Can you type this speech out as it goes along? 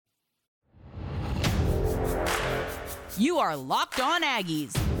You are Locked On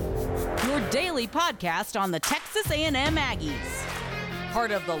Aggies, your daily podcast on the Texas A&M Aggies.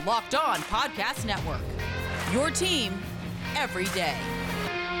 Part of the Locked On Podcast Network, your team every day.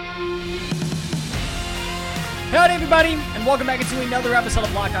 Howdy, everybody, and welcome back into another episode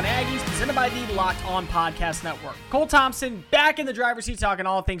of Locked On Aggies, presented by the Locked On Podcast Network. Cole Thompson back in the driver's seat talking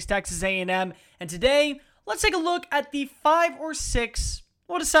all things Texas A&M, and today, let's take a look at the 5 or 6,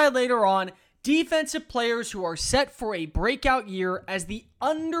 we'll decide later on, defensive players who are set for a breakout year as the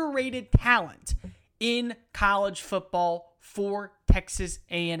underrated talent in college football for Texas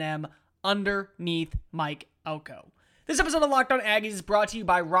A&M underneath Mike Elko. This episode of Locked On Aggies is brought to you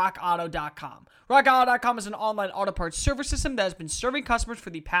by RockAuto.com. RockAuto.com is an online auto parts service system that has been serving customers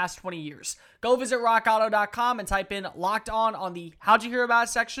for the past 20 years. Go visit RockAuto.com and type in Locked On the How'd You Hear About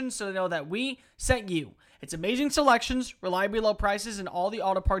Us section so they know that we sent you. It's amazing selections, reliably low prices, and all the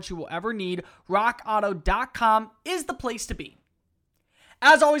auto parts you will ever need. RockAuto.com is the place to be.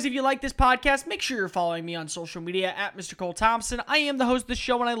 As always, if you like this podcast, make sure you're following me on social media at Mr. Cole Thompson. I am the host of the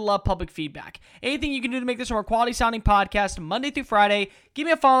show, and I love public feedback. Anything you can do to make this a more quality-sounding podcast Monday through Friday, give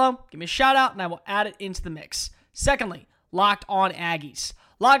me a follow, give me a shout-out, and I will add it into the mix. Secondly, Locked On Aggies.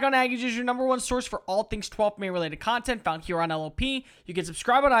 Locked On Aggies is your number one source for all things 12th May-related content found here on LOP. You can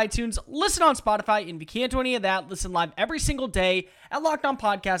subscribe on iTunes, listen on Spotify, and if you can't do any of that, listen live every single day at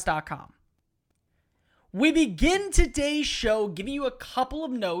LockedOnPodcast.com. We begin today's show giving you a couple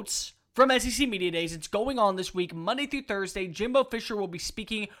of notes from SEC Media Days. It's going on this week, Monday through Thursday. Jimbo Fisher will be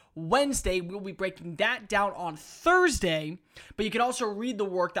speaking Wednesday. We'll be breaking that down on Thursday, but you can also read the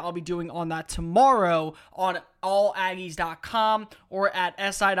work that I'll be doing on that tomorrow on allaggies.com or at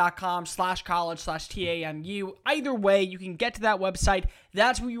si.com/college/TAMU. Either way, you can get to that website.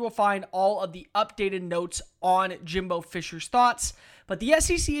 That's where you will find all of the updated notes on Jimbo Fisher's thoughts. But the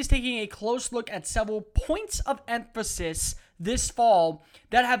SEC is taking a close look at several points of emphasis this fall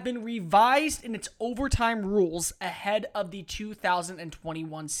that have been revised in its overtime rules ahead of the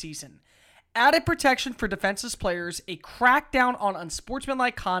 2021 season. Added protection for defenseless players, a crackdown on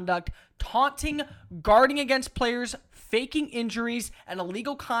unsportsmanlike conduct, taunting, guarding against players, faking injuries, and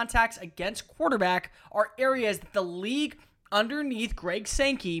illegal contacts against quarterback are areas that the league underneath Greg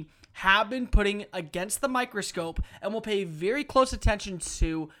Sankey have been putting against the microscope and will pay very close attention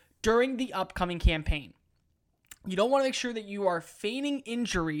to during the upcoming campaign. You don't want to make sure that you are feigning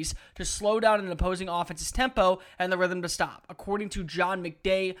injuries to slow down an opposing offense's tempo and the rhythm to stop, according to John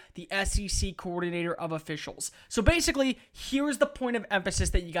McDay, the SEC coordinator of officials. So basically, here's the point of emphasis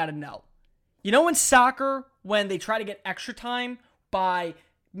that you got to know. You know in soccer, when they try to get extra time by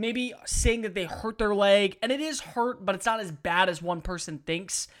maybe saying that they hurt their leg, and it is hurt, but it's not as bad as one person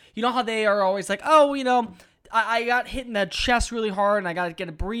thinks. You know how they are always like, oh, I got hit in the chest really hard and I got to get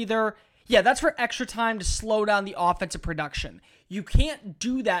a breather. Yeah, that's for extra time to slow down the offensive production. You can't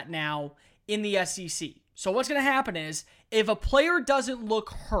do that now in the SEC. So what's going to happen is, if a player doesn't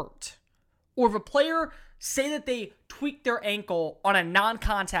look hurt, or if a player say that they tweaked their ankle on a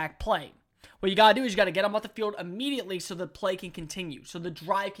non-contact play, what you got to do is you got to get them off the field immediately so the play can continue, so the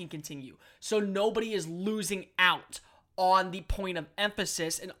drive can continue, so nobody is losing out on the point of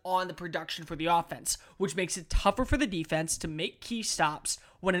emphasis and on the production for the offense, which makes it tougher for the defense to make key stops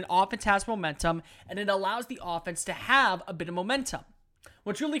when an offense has momentum, and it allows the offense to have a bit of momentum.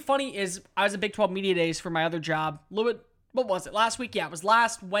 What's really funny is I was at Big 12 Media Days for my other job. A little bit, what was it? Last week? Yeah, it was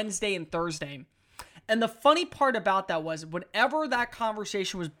last Wednesday and Thursday. And the funny part about that was whenever that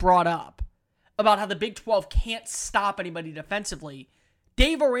conversation was brought up about how the Big 12 can't stop anybody defensively,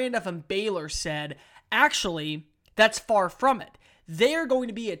 Dave Aranda from Baylor said, actually, that's far from it. They are going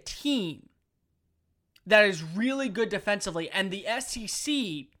to be a team that is really good defensively, and the SEC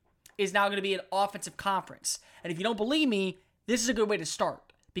is now going to be an offensive conference. And if you don't believe me, this is a good way to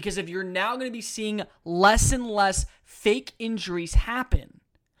start, because if you're now going to be seeing less and less fake injuries happen,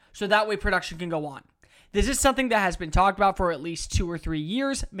 so that way production can go on. This is something that has been talked about for at least 2 or 3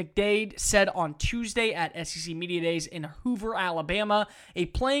 years. McDade said on Tuesday at SEC Media Days in Hoover, Alabama, a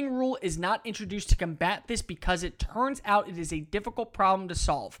playing rule is not introduced to combat this because it turns out it is a difficult problem to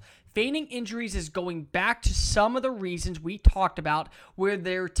solve. Feigning injuries is going back to some of the reasons we talked about where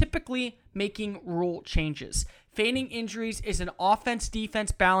they're typically making rule changes. Feigning injuries is an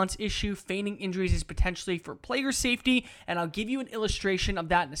offense-defense balance issue. Feigning injuries is potentially for player safety, and I'll give you an illustration of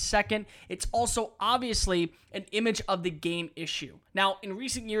that in a second. It's also obviously an image of the game issue. Now, in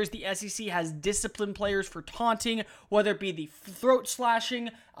recent years, the SEC has disciplined players for taunting, whether it be the throat slashing,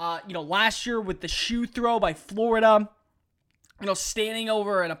 last year with the shoe throw by Florida, standing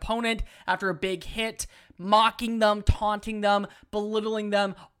over an opponent after a big hit, mocking them, taunting them, belittling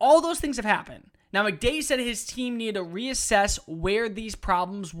them. All those things have happened. Now, McDay said his team needed to reassess where these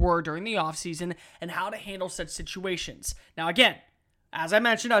problems were during the offseason and how to handle such situations. Now, again, as I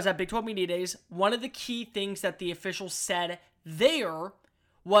mentioned, I was at Big 12 Media Days. One of the key things that the officials said there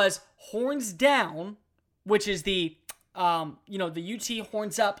was horns down, which is the UT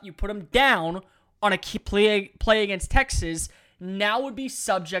horns up. You put them down on a key play against Texas. Now would be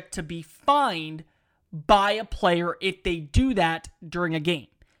subject to be fined by a player if they do that during a game.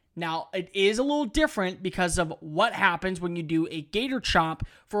 Now, it is a little different because of what happens when you do a gator chomp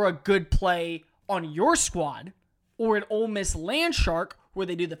for a good play on your squad, or an Ole Miss land shark where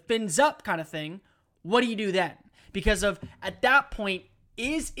they do the fins up kind of thing. What do you do then? Because of, at that point,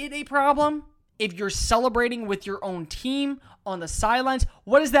 is it a problem if you're celebrating with your own team on the sidelines?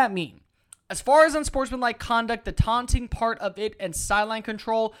 What does that mean? As far as unsportsmanlike conduct, the taunting part of it and sideline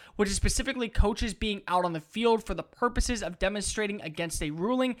control, which is specifically coaches being out on the field for the purposes of demonstrating against a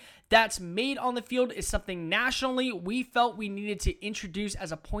ruling that's made on the field, is something nationally we felt we needed to introduce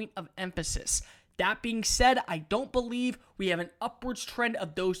as a point of emphasis. That being said, I don't believe we have an upwards trend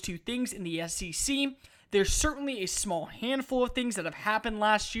of those two things in the SEC. There's certainly a small handful of things that have happened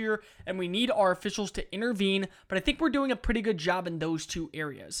last year, and we need our officials to intervene, but I think we're doing a pretty good job in those two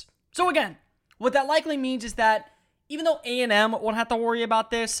areas. So again, what that likely means is that even though A&M won't have to worry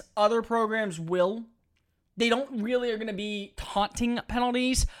about this, other programs will. They don't really are going to be taunting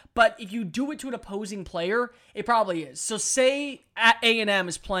penalties, but if you do it to an opposing player, it probably is. So say A&M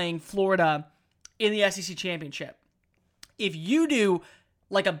is playing Florida in the SEC Championship. If you do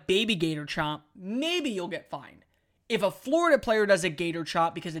like a baby gator chomp, maybe you'll get fined. If a Florida player does a gator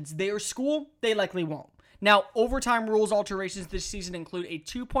chomp because it's their school, they likely won't. Now, overtime rules alterations this season include a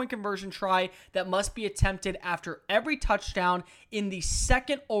 2-point conversion try that must be attempted after every touchdown in the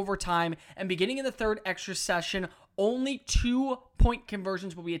second overtime, and beginning in the third extra session, only 2-point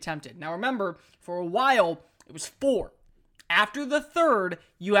conversions will be attempted. Now, remember, for a while, it was 4. After the third,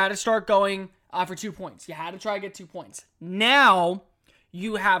 you had to start going for 2 points. You had to try to get 2 points. Now,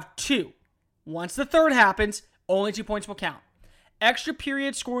 you have 2. Once the third happens, only 2 points will count. Extra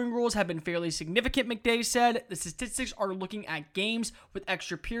period scoring rules have been fairly significant, McDay said. The statistics are looking at games with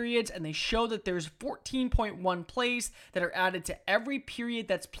extra periods, and they show that there's 14.1 plays that are added to every period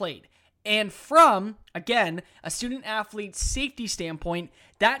that's played. And from, again, a student-athlete safety standpoint,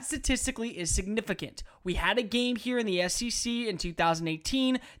 that statistically is significant. We had a game here in the SEC in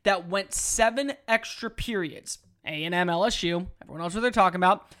 2018 that went 7 extra periods. A&M, LSU, everyone knows what they're talking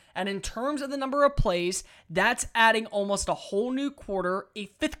about. And in terms of the number of plays, that's adding almost a whole new quarter, a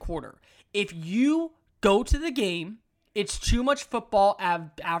fifth quarter. If you go to the game, it's too much football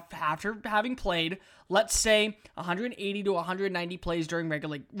after having played, let's say, 180 to 190 plays during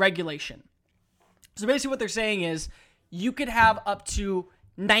regulation. So basically what they're saying is you could have up to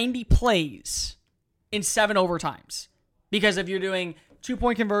 90 plays in 7 overtimes. Because if you're doing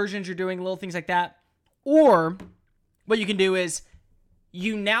 2-point conversions, you're doing little things like that. Or what you can do is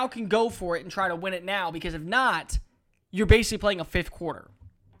you now can go for it and try to win it now, because if not, you're basically playing a fifth quarter.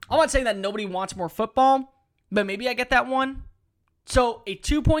 I'm not saying that nobody wants more football, but maybe I get that one. So a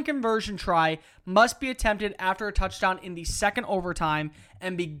 2-point conversion try must be attempted after a touchdown in the second overtime,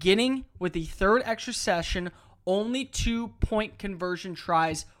 and beginning with the third extra session, only 2-point conversion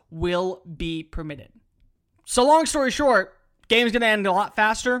tries will be permitted. So long story short, game's going to end a lot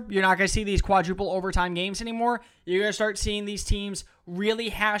faster. You're not going to see these quadruple overtime games anymore. You're going to start seeing these teams really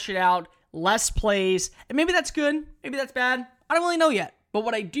hash it out, less plays, and maybe that's good, maybe that's bad. I don't really know yet. But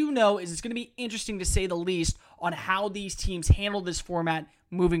what I do know is it's going to be interesting, to say the least, on how these teams handle this format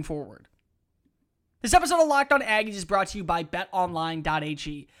moving forward. This episode of Locked On Aggies is brought to you by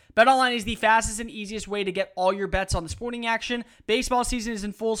BetOnline.ag. BetOnline is the fastest and easiest way to get all your bets on the sporting action. Baseball season is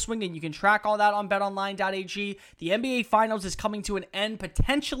in full swing, and you can track all that on BetOnline.ag. The NBA Finals is coming to an end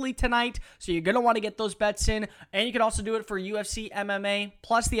potentially tonight, so you're going to want to get those bets in. And you can also do it for UFC, MMA,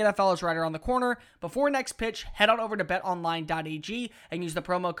 plus the NFL is right around the corner. Before next pitch, head on over to BetOnline.ag and use the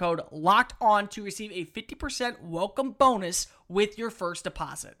promo code LOCKEDON to receive a 50% welcome bonus with your first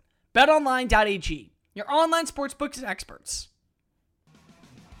deposit. BetOnline.ag, your online sportsbooks experts.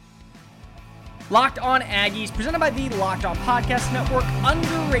 Locked On Aggies, presented by the Locked On Podcast Network.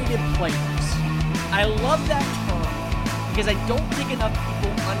 Underrated players. I love that term because I don't think enough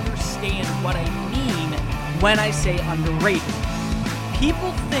people understand what I mean when I say underrated.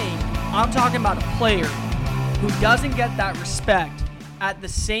 People think I'm talking about a player who doesn't get that respect at the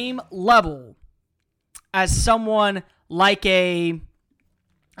same level as someone like a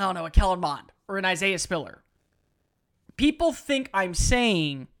Kellen Mond or an Isaiah Spiller. People think I'm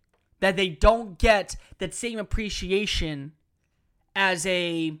saying that they don't get that same appreciation as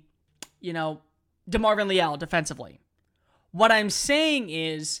a DeMarvin Leal defensively. What I'm saying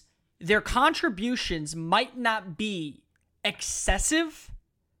is their contributions might not be excessive,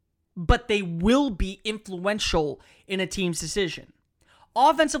 but they will be influential in a team's decision.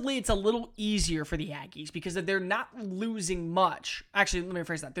 Offensively, it's a little easier for the Aggies because they're not losing much. Actually, let me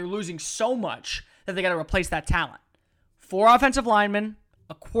rephrase that. They're losing so much that they got to replace that talent. 4 offensive linemen,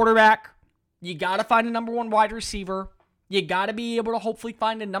 a quarterback. You got to find a number 1 wide receiver. You got to be able to hopefully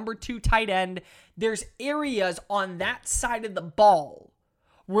find a number 2 tight end. There's areas on that side of the ball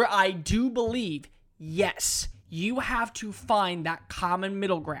where I do believe, yes, you have to find that common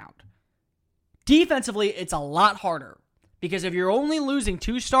middle ground. Defensively, it's a lot harder because if you're only losing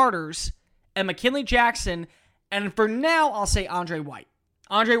 2 starters and McKinley Jackson, and for now, I'll say Andre White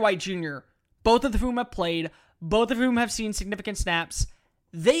Jr., both of whom have played, both of whom have seen significant snaps,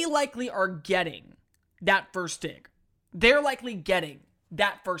 they likely are getting that first dig. They're likely getting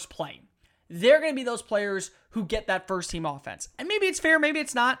that first play. They're going to be those players who get that first team offense. And maybe it's fair, maybe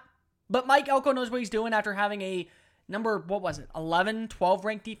it's not. But Mike Elko knows what he's doing after having a number, 11, 12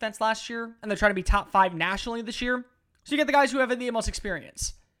 ranked defense last year. And they're trying to be top 5 nationally this year. So you get the guys who have the most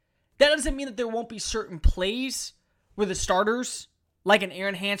experience. That doesn't mean that there won't be certain plays where the starters, like an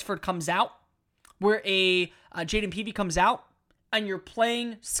Aaron Hansford comes out, where a Jaden Peavy comes out, and you're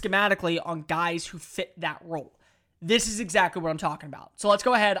playing schematically on guys who fit that role. This is exactly what I'm talking about. So let's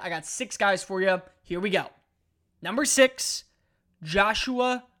go ahead. I got 6 guys for you. Here we go. Number 6,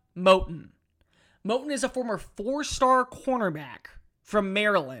 Joshua Moten. Moten is a former 4-star cornerback from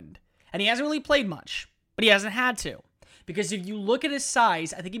Maryland, and he hasn't really played much, but he hasn't had to. Because if you look at his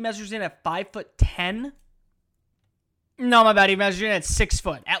size, I think he measures in at 5'10". No, my bad. He measures in at 6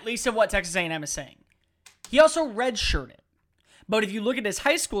 foot, at least of what Texas A&M is saying. He also redshirted. But if you look at his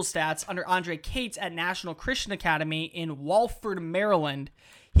high school stats under Andre Cates at National Christian Academy in Walford, Maryland,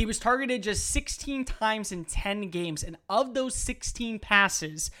 he was targeted just 16 times in 10 games. And of those 16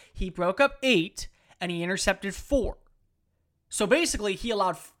 passes, he broke up 8 and he intercepted 4. So basically, he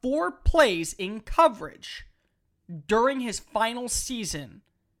allowed 4 plays in coverage during his final season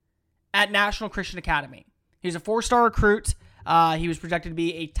at National Christian Academy. He was a 4-star recruit. He was projected to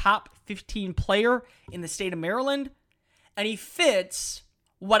be a top 15 player in the state of Maryland. And he fits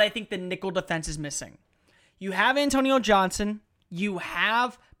what I think the nickel defense is missing. You have Antonio Johnson. You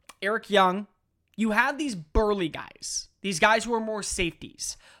have Eric Young. You have these burly guys. These guys who are more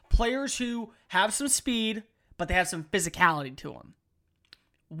safeties. Players who have some speed, but they have some physicality to them.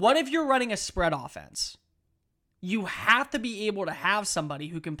 What if you're running a spread offense? You have to be able to have somebody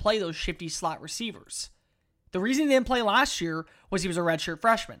who can play those shifty slot receivers. The reason he didn't play last year was he was a redshirt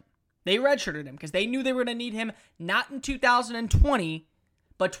freshman. They redshirted him because they knew they were going to need him not in 2020,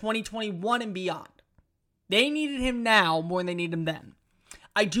 but 2021 and beyond. They needed him now more than they need him then.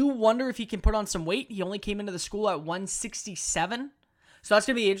 I do wonder if he can put on some weight. He only came into the school at 167, so that's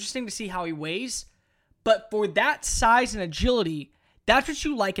going to be interesting to see how he weighs. But for that size and agility, that's what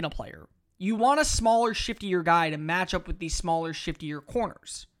you like in a player. You want a smaller, shiftier guy to match up with these smaller, shiftier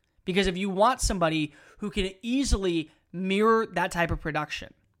corners. Because if you want somebody who can easily mirror that type of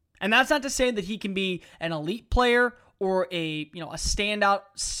production, and that's not to say that he can be an elite player or a standout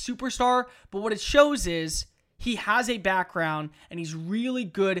superstar, but what it shows is he has a background and he's really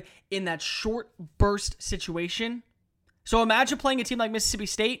good in that short burst situation. So imagine playing a team like Mississippi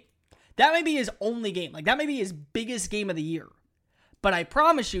State. That may be his only game. Like that may be his biggest game of the year. But I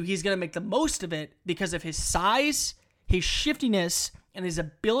promise you he's going to make the most of it because of his size, his shiftiness, and his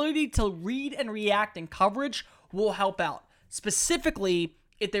ability to read and react in coverage will help out. Specifically,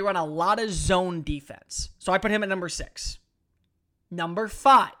 if they run a lot of zone defense. So I put him at number 6. Number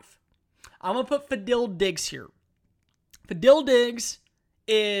 5. I'm going to put Fadil Diggs here. Fadil Diggs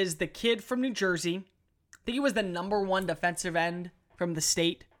is the kid from New Jersey. I think he was the number 1 defensive end from the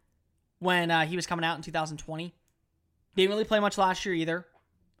state when he was coming out in 2020. Didn't really play much last year either.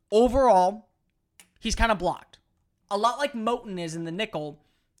 Overall, he's kind of blocked. A lot like Moten is in the nickel,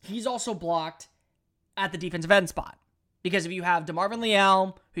 he's also blocked at the defensive end spot. Because if you have DeMarvin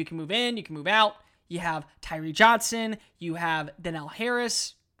Leal, who you can move in, you can move out. You have Tyree Johnson. You have Donnell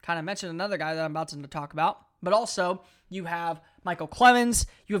Harris. Kind of mentioned another guy that I'm about to talk about. But also, you have Michael Clemens.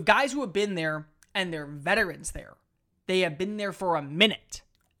 You have guys who have been there, and they're veterans there. They have been there for a minute.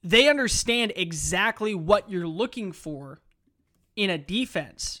 They understand exactly what you're looking for in a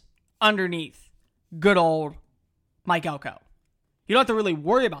defense underneath good old Mike Elko. You don't have to really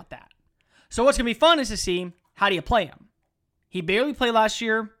worry about that. So what's going to be fun is to see, how do you play him? He barely played last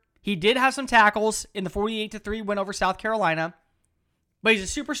year. He did have some tackles in the 48-3 win over South Carolina. But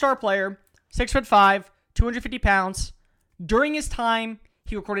he's a superstar player, 6'5", 250 pounds. During his time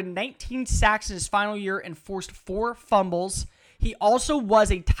He recorded 19 sacks in his final year and forced 4 fumbles. He also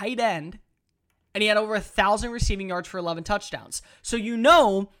was a tight end, and he had over 1,000 receiving yards for 11 touchdowns. So you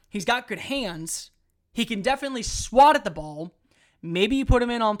know he's got good hands. He can definitely swat at the ball. Maybe you put him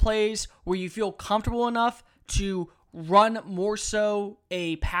in on plays where you feel comfortable enough to run more so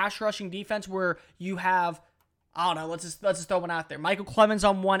a pass rushing defense where you have, I don't know, let's just throw one out there. Michael Clemens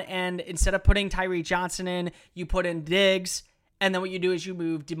on one end. Instead of putting Tyree Johnson in, you put in Diggs. And then what you do is you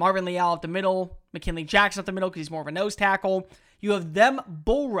move DeMarvin Leal up the middle, McKinley Jackson up the middle because he's more of a nose tackle. You have them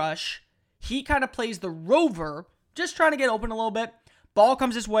bull rush. He kind of plays the rover, just trying to get open a little bit. Ball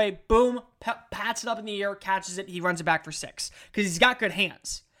comes his way, boom, pats it up in the air, catches it, he runs it back for 6 because he's got good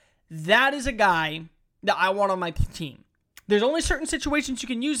hands. That is a guy that I want on my team. There's only certain situations you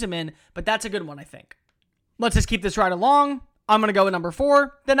can use him in, but that's a good one, I think. Let's just keep this right along. I'm going to go with number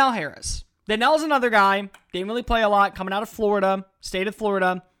 4, Donnell Harris. Donnell's another guy, didn't really play a lot, coming out of Florida, state of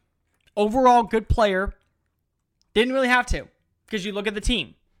Florida. Overall, good player. Didn't really have to, because you look at the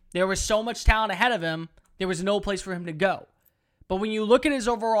team. There was so much talent ahead of him, there was no place for him to go. But when you look at his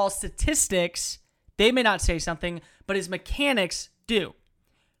overall statistics, they may not say something, but his mechanics do.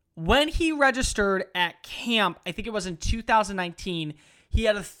 When he registered at camp, I think it was in 2019, he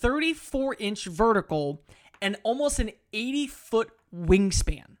had a 34-inch vertical and almost an 80-foot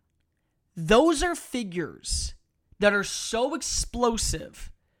wingspan. Those are figures that are so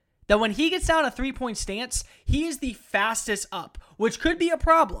explosive that when he gets out a 3-point stance, he is the fastest up, which could be a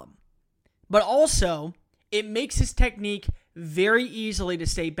problem. But also, it makes his technique very easily to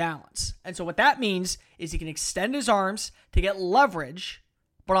stay balanced. And so what that means is he can extend his arms to get leverage,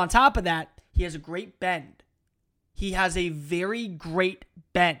 but on top of that, he has a great bend. He has a very great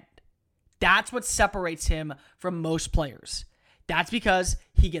bend. That's what separates him from most players. That's because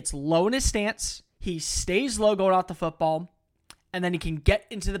he gets low in his stance, he stays low going off the football, and then he can get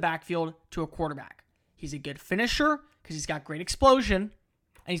into the backfield to a quarterback. He's a good finisher because he's got great explosion,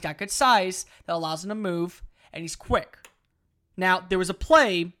 and he's got good size that allows him to move, and he's quick. Now, there was a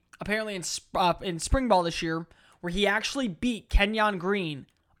play, apparently in spring ball this year, where he actually beat Kenyon Green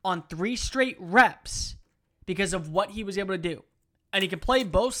on 3 straight reps because of what he was able to do. And he can play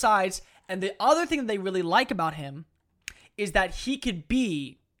both sides, and the other thing that they really like about him is that he could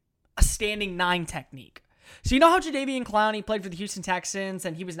be a standing 9 technique. So you know how Jadeveon Clowney played for the Houston Texans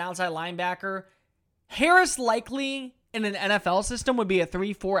and he was an outside linebacker? Harris likely in an NFL system would be a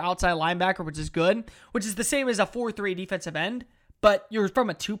 3-4 outside linebacker, which is good, which is the same as a 4-3 defensive end, but you're from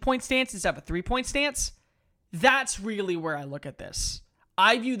a 2-point stance instead of a 3-point stance. That's really where I look at this.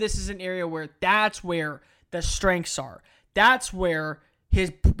 I view this as an area where that's where the strengths are. That's where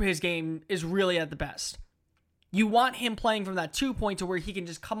his game is really at the best. You want him playing from that 2-point to where he can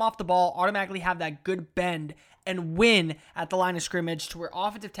just come off the ball, automatically have that good bend, and win at the line of scrimmage to where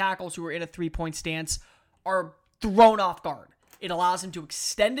offensive tackles who are in a 3-point stance are thrown off guard. It allows him to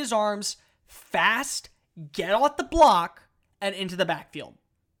extend his arms fast, get off the block, and into the backfield.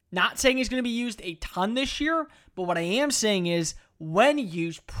 Not saying he's going to be used a ton this year, but what I am saying is when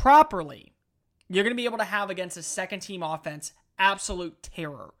used properly, you're going to be able to have against a second-team offense absolute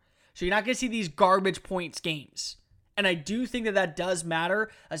terror. So you're not going to see these garbage points games. And I do think that that does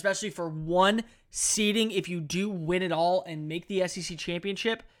matter, especially for one seeding if you do win it all and make the SEC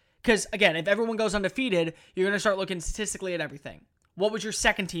championship. Because, again, if everyone goes undefeated, you're going to start looking statistically at everything. What was your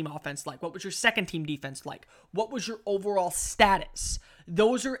second-team offense like? What was your second-team defense like? What was your overall status?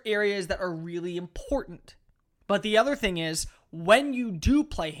 Those are areas that are really important. But the other thing is, when you do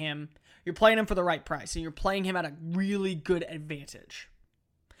play him, you're playing him for the right price, and you're playing him at a really good advantage.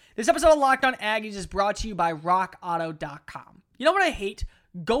 This episode of Locked On Aggies is brought to you by RockAuto.com. You know what I hate?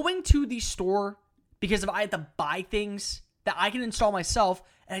 Going to the store because if I had to buy things that I can install myself,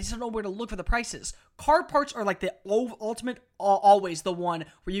 and I just don't know where to look for the prices. Car parts are like the ultimate, always the one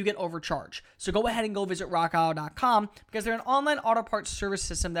where you get overcharged. So go ahead and go visit RockAuto.com because they're an online auto parts service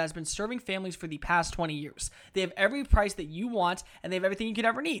system that has been serving families for the past 20 years. They have every price that you want, and they have everything you could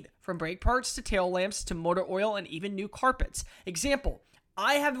ever need, from brake parts to tail lamps to motor oil and even new carpets. Example,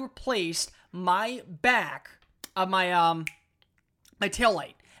 I have replaced my back of my tail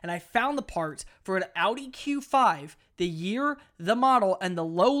light, and I found the parts for an Audi Q5, the year, the model, and the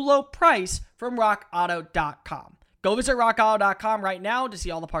low price from RockAuto.com. Go visit RockAuto.com right now to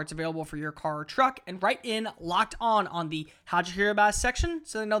see all the parts available for your car or truck, and write in Locked On the How'd You Hear About Us section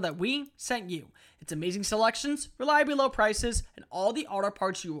so they know that we sent you. It's amazing selections, reliably low prices, and all the auto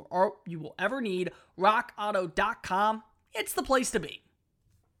parts you will ever need. RockAuto.com, it's the place to be.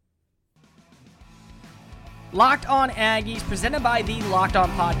 Locked On Aggies, presented by the Locked On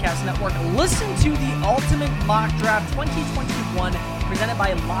Podcast Network. Listen to the Ultimate Mock Draft 2021 presented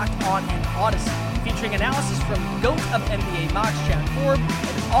by Locked On and Odyssey, featuring analysis from GOAT of NBA mocks Chad Forbes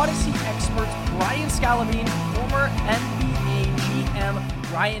and Odyssey experts Brian Scalabrine, former NBA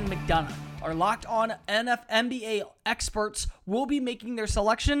GM Ryan McDonough. Our Locked On NBA experts will be making their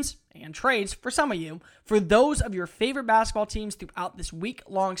selections and trades, for some of you, for those of your favorite basketball teams throughout this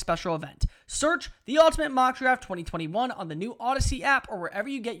week-long special event. Search The Ultimate Mock Draft 2021 on the new Odyssey app or wherever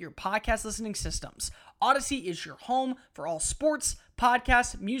you get your podcast listening systems. Odyssey is your home for all sports,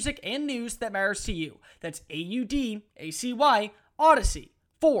 podcasts, music, and news that matters to you. That's AUDACY, Odyssey,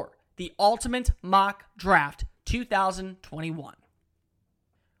 for The Ultimate Mock Draft 2021.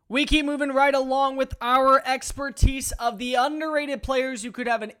 We keep moving right along with our expertise of the underrated players who could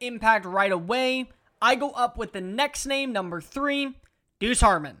have an impact right away. I go up with the next name, number 3, Deuce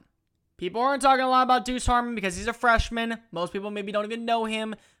Harmon. People aren't talking a lot about Deuce Harmon because he's a freshman. Most people maybe don't even know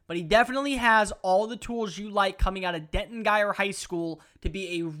him, but he definitely has all the tools you like coming out of Denton Guyer High School to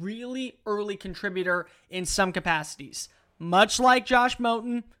be a really early contributor in some capacities. Much like Josh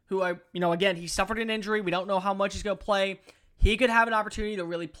Moten, who, again, he suffered an injury. We don't know how much he's going to play. He could have an opportunity to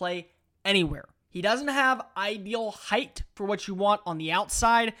really play anywhere. He doesn't have ideal height for what you want on the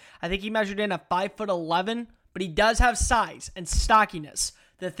outside. I think he measured in at 5'11", but he does have size and stockiness.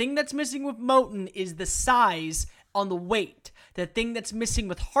 The thing that's missing with Moten is the size on the weight. The thing that's missing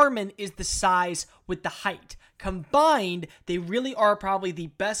with Harmon is the size with the height. Combined, they really are probably the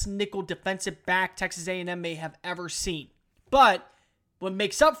best nickel defensive back Texas A&M may have ever seen. But what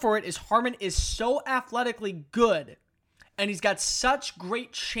makes up for it is Harmon is so athletically good, and he's got such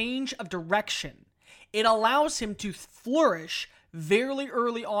great change of direction. It allows him to flourish very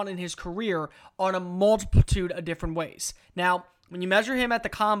early on in his career on a multitude of different ways. Now, when you measure him at the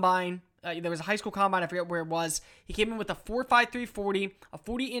combine, there was a high school combine, I forget where it was. He came in with a 4.53 40, a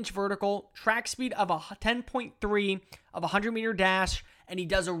 40-inch vertical, track speed of a 10.3 of a 100-meter dash, and he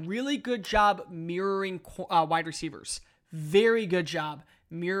does a really good job mirroring wide receivers. Very good job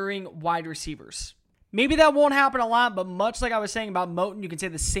mirroring wide receivers. Maybe that won't happen a lot, but much like I was saying about Moten, you can say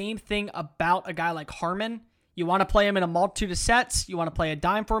the same thing about a guy like Harmon. You want to play him in a multitude of sets. You want to play a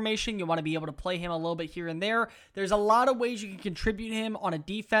dime formation. You want to be able to play him a little bit here and there. There's a lot of ways you can contribute him on a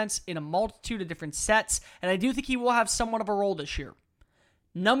defense in a multitude of different sets, and I do think he will have somewhat of a role this year.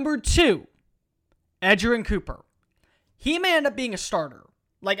 Number 2, Edgerrin Cooper. He may end up being a starter.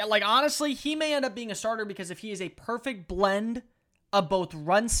 Like honestly, he may end up being a starter because if he is a perfect blend of both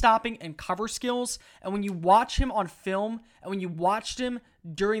run stopping and cover skills, and when you watch him on film, and when you watched him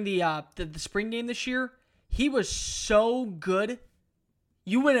during the spring game this year, he was so good.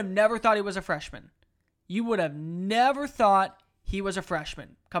 You would have never thought he was a freshman. You would have never thought he was a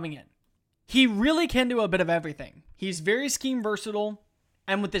freshman coming in. He really can do a bit of everything. He's very scheme versatile,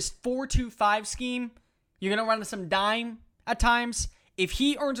 and with this 4-2-5 scheme, you're going to run some dime at times. If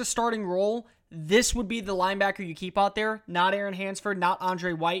he earns a starting role, this would be the linebacker you keep out there, not Aaron Hansford, not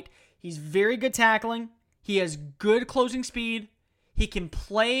Andre White. He's very good tackling. He has good closing speed. He can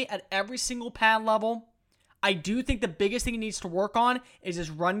play at every single pad level. I do think the biggest thing he needs to work on is his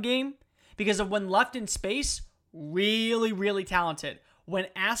run game, because of when left in space, really, really talented. When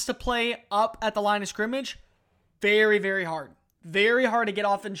asked to play up at the line of scrimmage, very, very hard. Very hard to get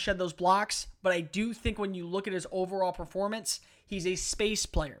off and shed those blocks, but I do think when you look at his overall performance, he's a space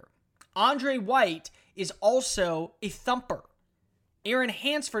player. Andre White is also a thumper. Aaron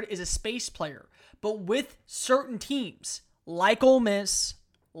Hansford is a space player. But with certain teams, like Ole Miss,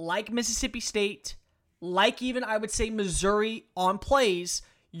 like Mississippi State, like even, I would say, Missouri on plays,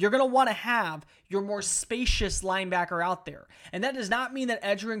 you're going to want to have your more spacious linebacker out there. And that does not mean that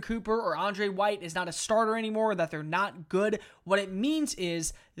Edgerrin Cooper or Andre White is not a starter anymore, or that they're not good. What it means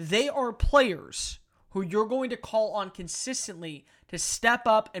is they are players who you're going to call on consistently to step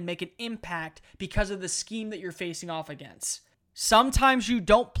up and make an impact because of the scheme that you're facing off against. Sometimes you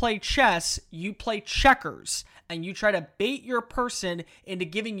don't play chess, you play checkers, and you try to bait your person into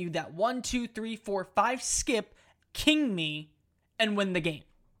giving you that 1, 2, 3, 4, 5 skip, king me, and win the game.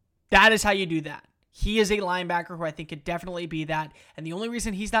 That is how you do that. He is a linebacker who I think could definitely be that, and the only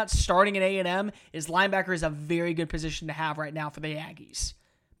reason he's not starting at A&M is linebacker is a very good position to have right now for the Aggies.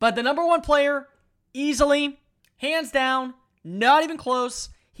 But the number 1 player, easily, hands down, not even close,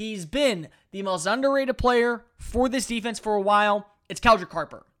 he's been the most underrated player for this defense for a while. It's Keldrick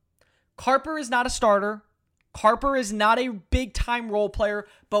Carper. Carper is not a starter. Carper is not a big-time role player,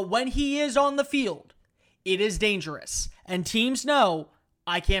 but when he is on the field, it is dangerous. And teams know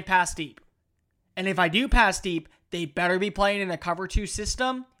I can't pass deep. And if I do pass deep, they better be playing in a cover 2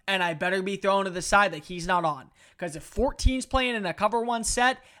 system, and I better be thrown to the side that he's not on. Because if 14's playing in a cover 1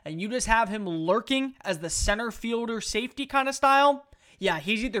 set, and you just have him lurking as the center fielder safety kind of style, yeah,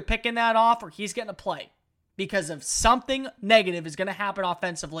 he's either picking that off or he's getting a play because of something negative is going to happen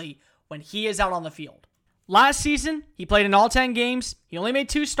offensively when he is out on the field. Last season, he played in all 10 games. He only made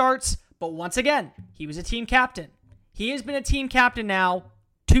 2 starts, but once again, he was a team captain. He has been a team captain now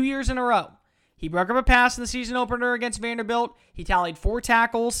 2 years in a row. He broke up a pass in the season opener against Vanderbilt. He tallied 4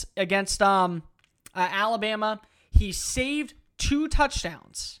 tackles against Alabama. He saved 2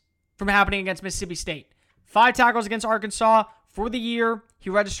 touchdowns from happening against Mississippi State. 5 tackles against Arkansas. For the year, he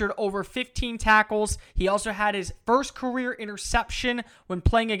registered over 15 tackles. He also had his first career interception when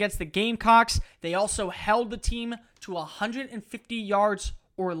playing against the Gamecocks. They also held the team to 150 yards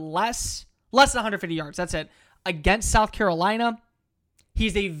or less than 150 yards, that's it, against South Carolina.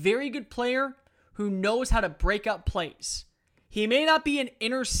 He's a very good player who knows how to break up plays. He may not be an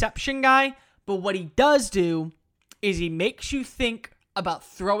interception guy, but what he does do is he makes you think about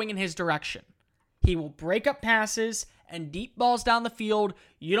throwing in his direction. He will break up passes and deep balls down the field.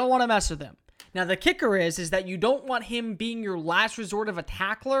 You don't want to mess with him. Now, the kicker is that you don't want him being your last resort of a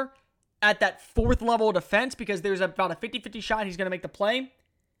tackler at that 4th level of defense because there's about a 50-50 shot he's going to make the play.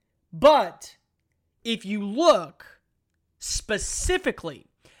 But if you look specifically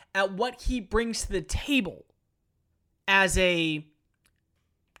at what he brings to the table as a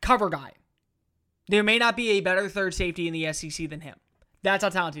cover guy, there may not be a better third safety in the SEC than him. That's how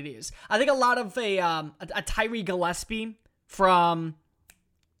talented he is. I think a lot of a Tyree Gillespie from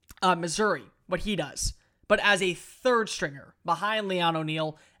Missouri, what he does, but as a third stringer behind Leon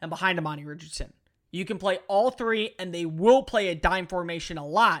O'Neal and behind Amani Richardson. You can play all 3, and they will play a dime formation a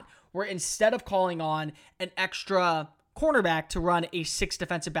lot, where instead of calling on an extra cornerback to run a 6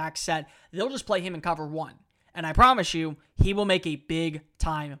 defensive back set, they'll just play him in cover 1. And I promise you, he will make a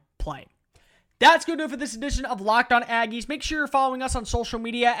big-time play. That's going to do it for this edition of Locked On Aggies. Make sure you're following us on social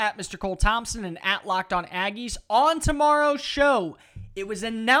media at Mr. Cole Thompson and at Locked On Aggies. On tomorrow's show, it was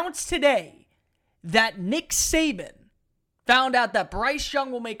announced today that Nick Saban found out that Bryce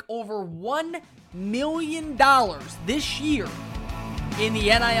Young will make over $1 million this year in the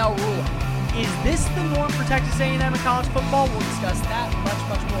NIL ruling. Is this the norm for Texas A&M in college football? We'll discuss that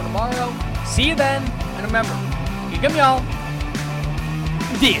much more tomorrow. See you then, and remember, kick 'em, y'all.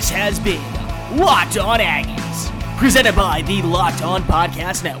 This has been Locked On Aggies, presented by the Locked On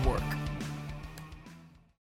Podcast Network.